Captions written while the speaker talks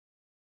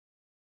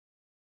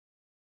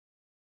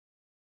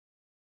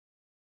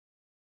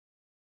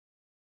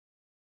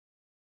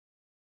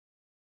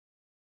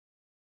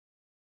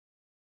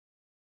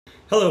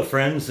Hello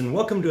friends, and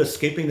welcome to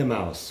Escaping the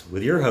Mouse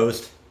with your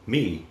host,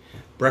 me,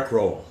 Breck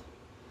Roll.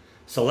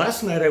 So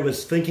last night I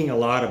was thinking a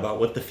lot about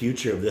what the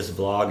future of this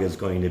vlog is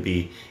going to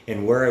be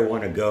and where I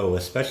want to go,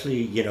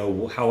 especially,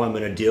 how I'm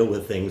going to deal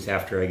with things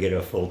after I get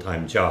a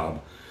full-time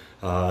job.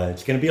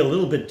 It's going to be a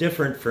little bit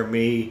different for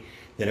me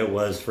than it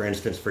was, for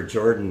instance, for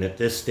Jordan at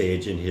this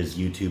stage in his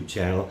YouTube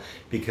channel,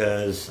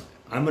 because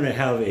I'm going to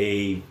have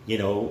a,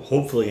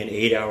 hopefully an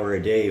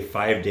 8-hour-a-day,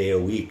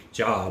 5-day-a-week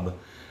job,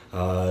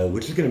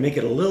 which is going to make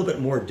it a little bit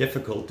more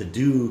difficult to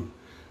do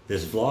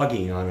this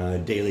vlogging on a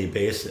daily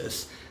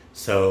basis.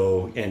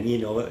 So, and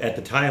at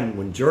the time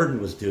when Jordan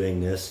was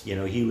doing this,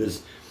 he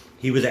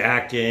was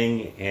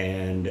acting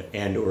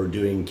and or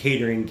doing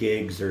catering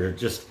gigs or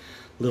just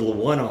little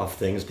one-off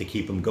things to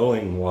keep him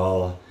going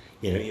while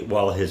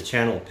his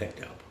channel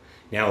picked up.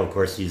 Now, of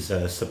course, he's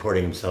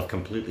supporting himself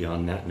completely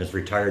on that and is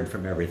retired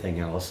from everything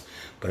else.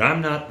 But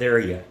I'm not there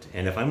yet.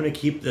 And if I'm going to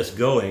keep this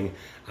going,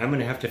 I'm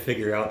going to have to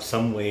figure out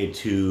some way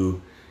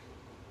to,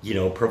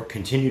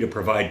 continue to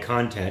provide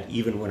content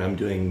even when I'm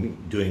doing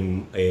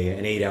an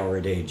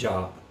 8-hour-a-day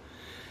job.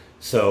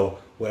 So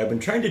what I've been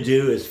trying to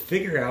do is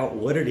figure out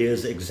what it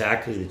is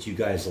exactly that you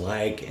guys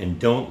like and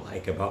don't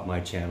like about my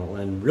channel.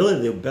 And really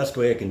the best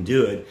way I can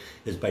do it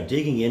is by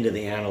digging into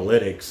the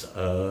analytics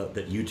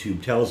that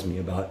YouTube tells me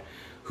about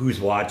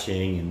who's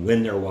watching and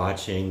when they're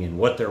watching and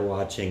what they're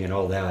watching and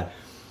all that,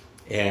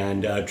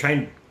 and try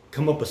and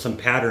come up with some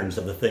patterns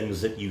of the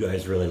things that you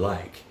guys really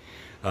like.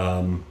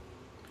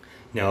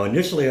 Now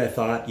initially I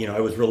thought, I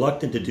was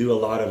reluctant to do a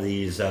lot of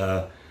these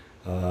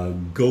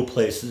go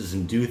places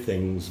and do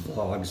things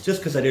vlogs just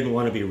because I didn't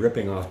want to be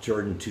ripping off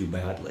Jordan too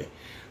badly.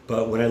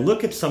 But when I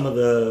look at some of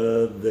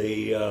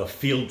the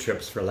field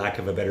trips, for lack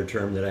of a better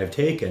term, that I've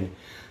taken,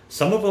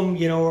 some of them,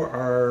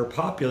 are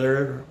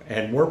popular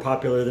and more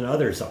popular than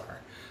others are.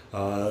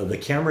 The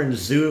Cameron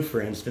Zoo,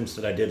 for instance,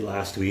 that I did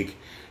last week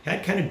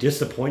had kind of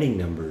disappointing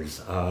numbers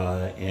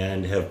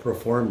and have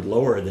performed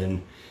lower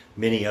than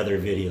many other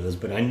videos.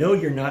 But I know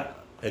you're not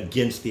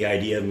against the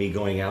idea of me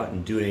going out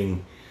and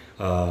doing,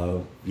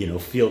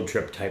 field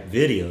trip type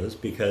videos,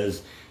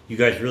 because you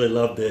guys really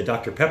love the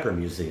Dr. Pepper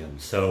Museum.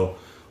 So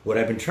what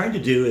I've been trying to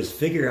do is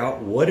figure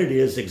out what it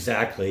is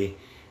exactly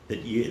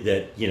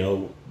that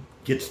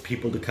gets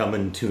people to come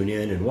and tune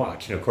in and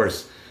watch. And of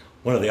course,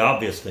 one of the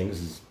obvious things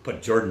is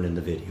put Jordan in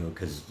the video,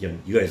 because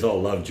you guys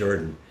all love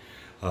Jordan.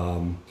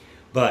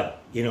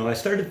 But I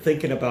started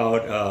thinking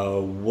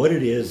about what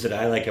it is that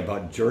I like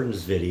about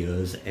Jordan's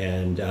videos,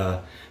 and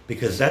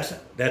because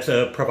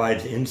that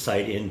provides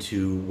insight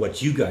into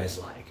what you guys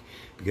like,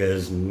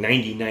 because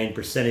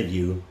 99% of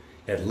you,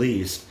 at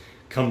least,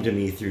 come to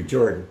me through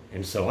Jordan.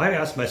 And so I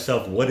asked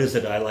myself, what is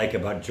it I like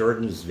about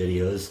Jordan's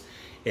videos?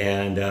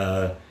 And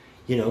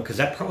because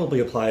that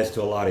probably applies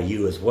to a lot of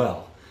you as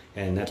well.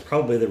 And that's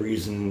probably the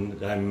reason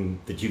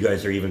that you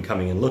guys are even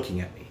coming and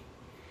looking at me.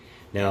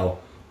 Now,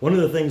 one of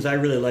the things I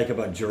really like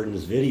about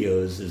Jordan's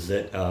videos is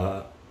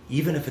that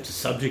even if it's a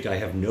subject I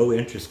have no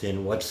interest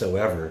in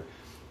whatsoever,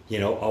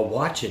 I'll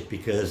watch it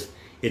because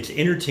it's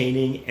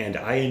entertaining and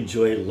I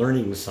enjoy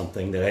learning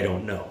something that I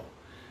don't know.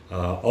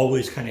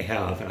 Always kind of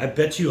have. And I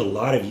bet you a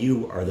lot of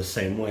you are the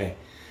same way.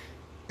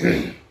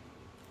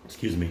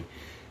 Excuse me.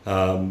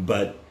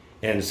 When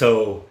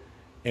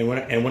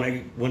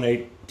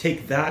I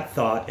take that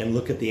thought and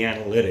look at the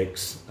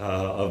analytics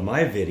of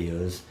my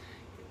videos,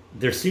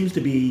 there seems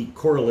to be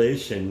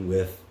correlation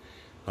with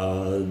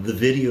the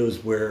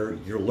videos where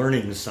you're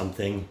learning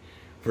something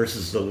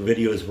versus the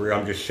videos where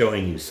I'm just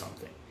showing you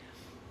something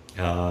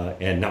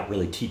and not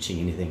really teaching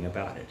anything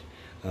about it.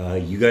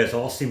 You guys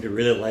all seem to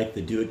really like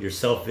the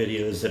do-it-yourself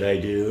videos that I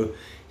do.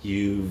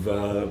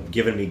 You've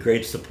given me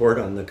great support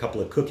on the couple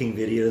of cooking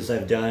videos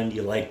I've done.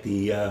 You like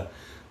the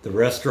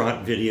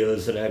restaurant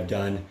videos that I've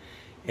done.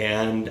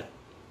 And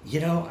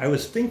I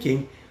was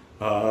thinking,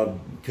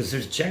 because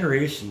there's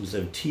generations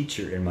of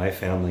teacher in my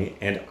family,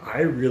 and I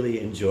really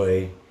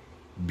enjoy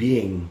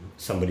being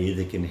somebody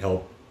that can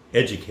help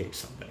educate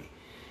somebody.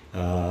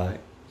 I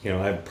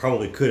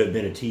probably could have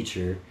been a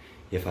teacher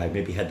if I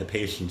maybe had the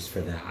patience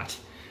for that.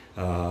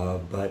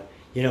 But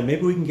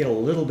maybe we can get a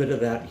little bit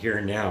of that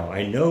here now.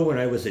 I know when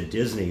I was at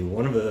Disney,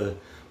 one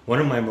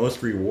of my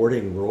most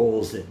rewarding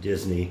roles at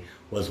Disney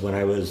was when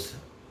I was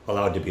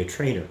allowed to be a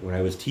trainer, when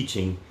I was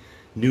teaching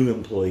new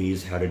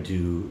employees how to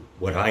do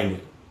what I knew.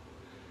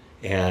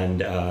 And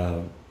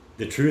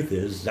the truth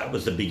is, that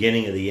was the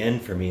beginning of the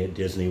end for me at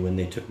Disney when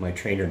they took my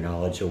trainer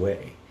knowledge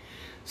away.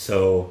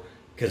 So,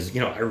 because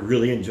I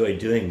really enjoyed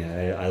doing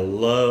that. I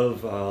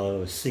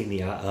love seeing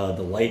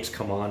the lights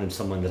come on in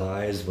someone's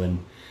eyes when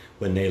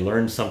they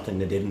learn something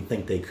they didn't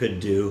think they could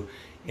do.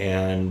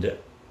 And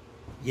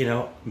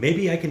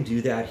maybe I can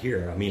do that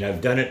here. I mean,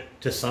 I've done it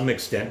to some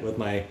extent with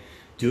my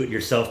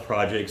do-it-yourself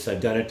projects. I've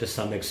done it to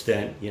some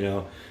extent,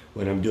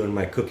 when I'm doing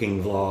my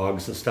cooking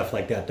vlogs and stuff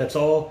like that. That's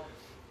all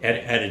at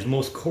its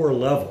most core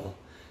level.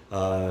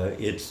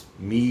 It's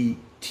me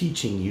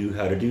teaching you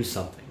how to do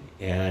something.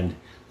 And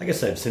like I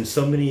said, since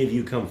so many of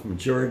you come from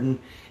Jordan,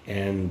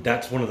 and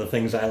that's one of the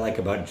things I like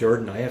about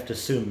Jordan, I have to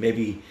assume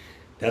maybe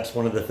that's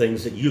one of the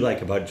things that you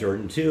like about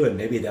Jordan too, and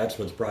maybe that's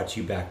what's brought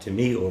you back to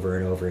me over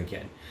and over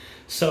again.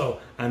 So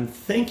I'm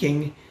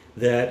thinking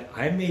that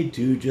I may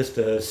do just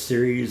a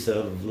series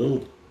of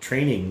little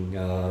training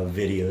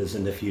videos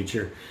in the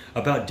future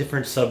about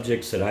different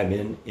subjects that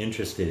I'm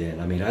interested in.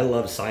 I mean, I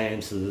love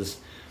sciences,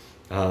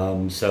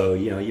 so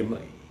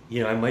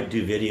I might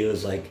do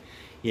videos like,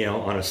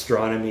 on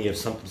astronomy if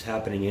something's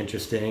happening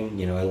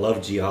interesting. I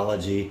love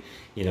geology.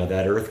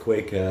 That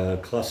earthquake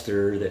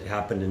cluster that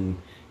happened in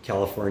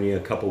California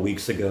a couple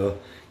weeks ago,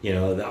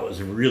 that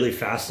was really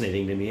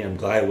fascinating to me. I'm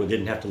glad we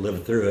didn't have to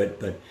live through it,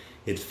 but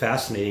it's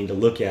fascinating to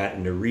look at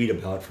and to read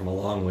about from a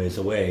long ways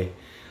away.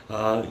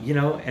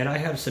 And I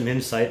have some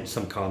insight and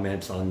some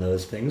comments on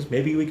those things.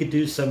 Maybe we could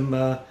do some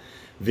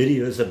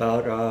videos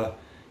about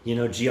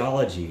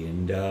geology,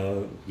 and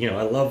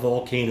I love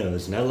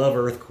volcanoes, and I love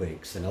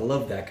earthquakes, and I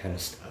love that kind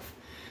of stuff.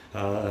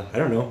 I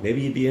don't know,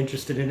 maybe you'd be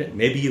interested in it,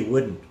 maybe you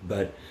wouldn't,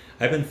 but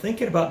I've been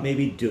thinking about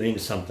maybe doing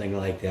something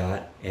like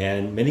that,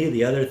 and many of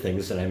the other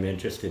things that I'm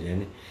interested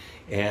in,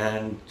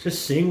 and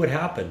just seeing what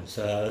happens.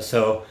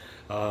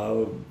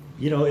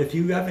 If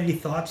you have any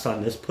thoughts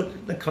on this, put it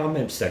in the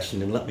comments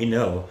section and let me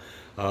know,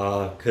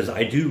 because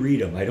I do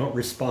read them. I don't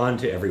respond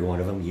to every one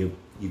of them. You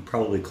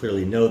probably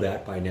clearly know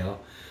that by now,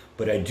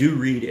 but I do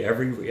read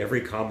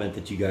every comment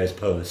that you guys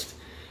post.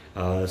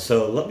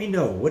 So let me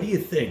know, what do you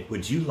think?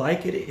 Would you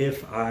like it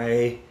if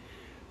I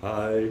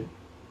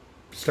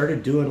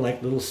started doing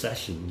like little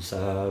sessions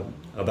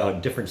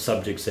about different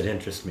subjects that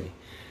interest me?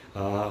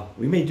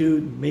 We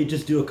may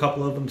just do a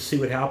couple of them, see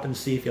what happens,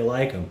 see if you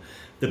like them.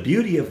 The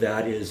beauty of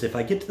that is if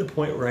I get to the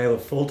point where I have a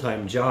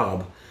full-time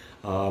job,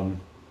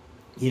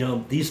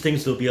 these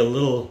things will be a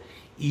little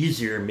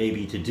easier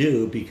maybe to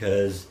do,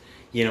 because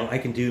I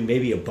can do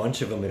maybe a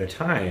bunch of them at a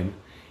time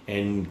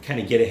and kind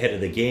of get ahead of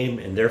the game,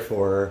 and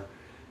therefore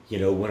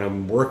when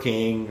I'm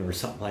working or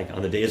something, like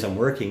on the days I'm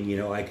working,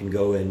 I can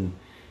go and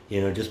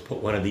just put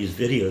one of these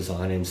videos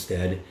on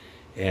instead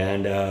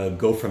and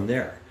go from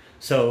there.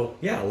 So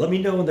yeah, let me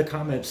know in the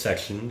comments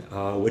section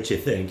what you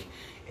think,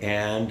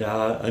 and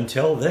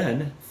until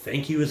then,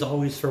 thank you as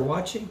always for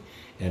watching,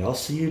 and I'll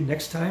see you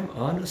next time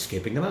on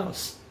Escaping the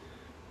Mouse.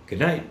 Good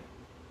night.